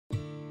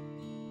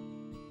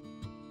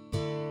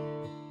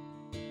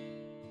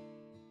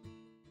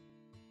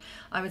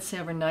I would say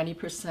over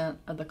 90%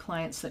 of the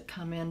clients that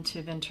come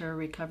into Ventura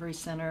Recovery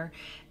Center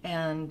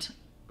and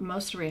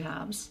most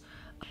rehabs,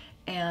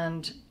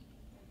 and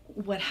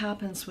what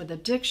happens with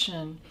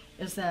addiction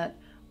is that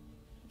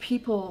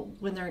people,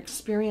 when they're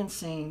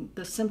experiencing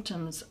the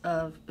symptoms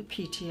of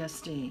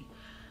PTSD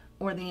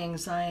or the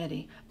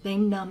anxiety, they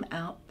numb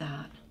out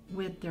that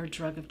with their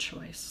drug of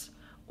choice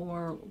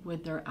or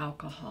with their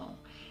alcohol.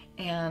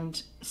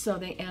 And so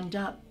they end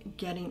up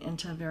getting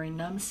into a very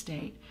numb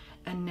state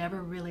and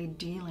never really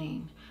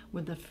dealing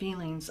with the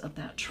feelings of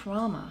that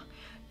trauma.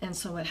 And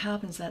so what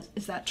happens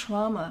is that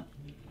trauma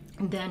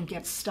then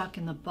gets stuck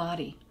in the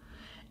body.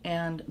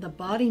 And the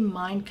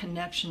body-mind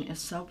connection is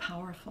so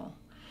powerful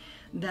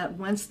that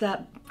once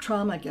that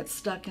trauma gets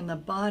stuck in the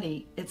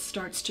body, it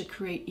starts to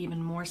create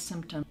even more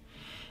symptoms.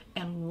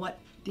 And what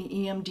the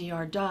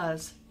EMDR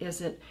does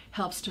is it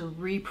helps to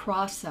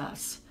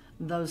reprocess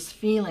those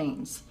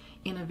feelings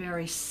in a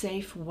very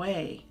safe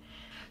way.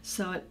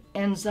 So it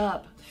ends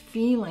up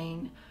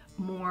feeling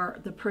more,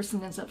 the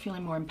person ends up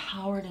feeling more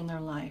empowered in their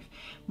life,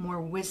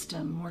 more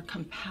wisdom, more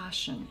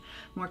compassion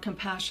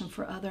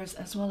for others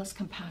as well as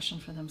compassion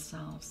for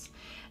themselves.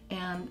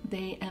 And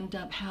they end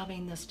up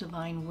having this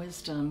divine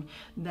wisdom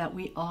that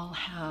we all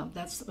have.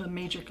 That's a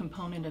major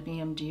component of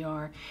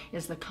EMDR,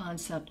 is the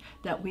concept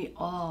that we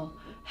all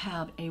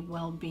have a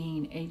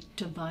well-being, a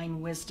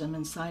divine wisdom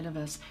inside of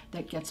us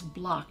that gets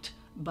blocked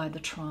by the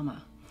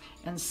trauma.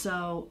 And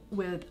so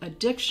with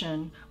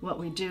addiction, what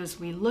we do is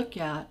we look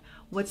at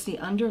what's the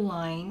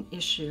underlying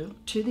issue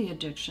to the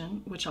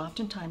addiction, which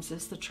oftentimes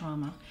is the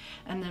trauma,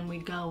 and then we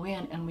go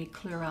in and we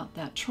clear out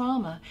that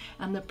trauma,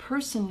 and the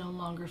person no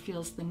longer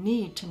feels the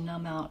need to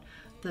numb out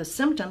the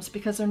symptoms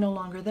because they're no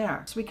longer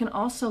there. So we can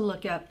also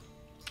look at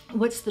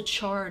what's the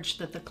charge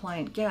that the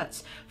client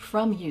gets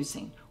from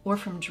using or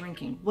from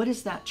drinking. What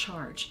is that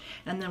charge?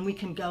 And then we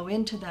can go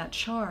into that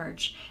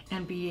charge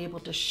and be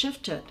able to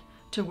shift it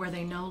to where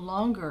they no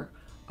longer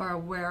are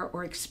aware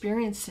or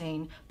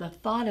experiencing the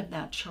thought of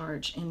that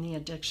charge in the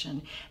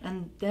addiction.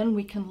 And then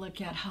we can look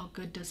at how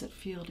good does it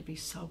feel to be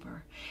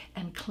sober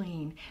and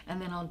clean.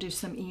 And then I'll do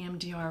some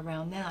EMDR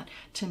around that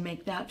to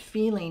make that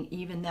feeling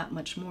even that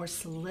much more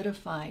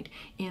solidified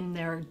in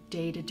their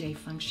day-to-day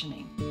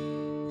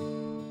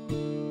functioning.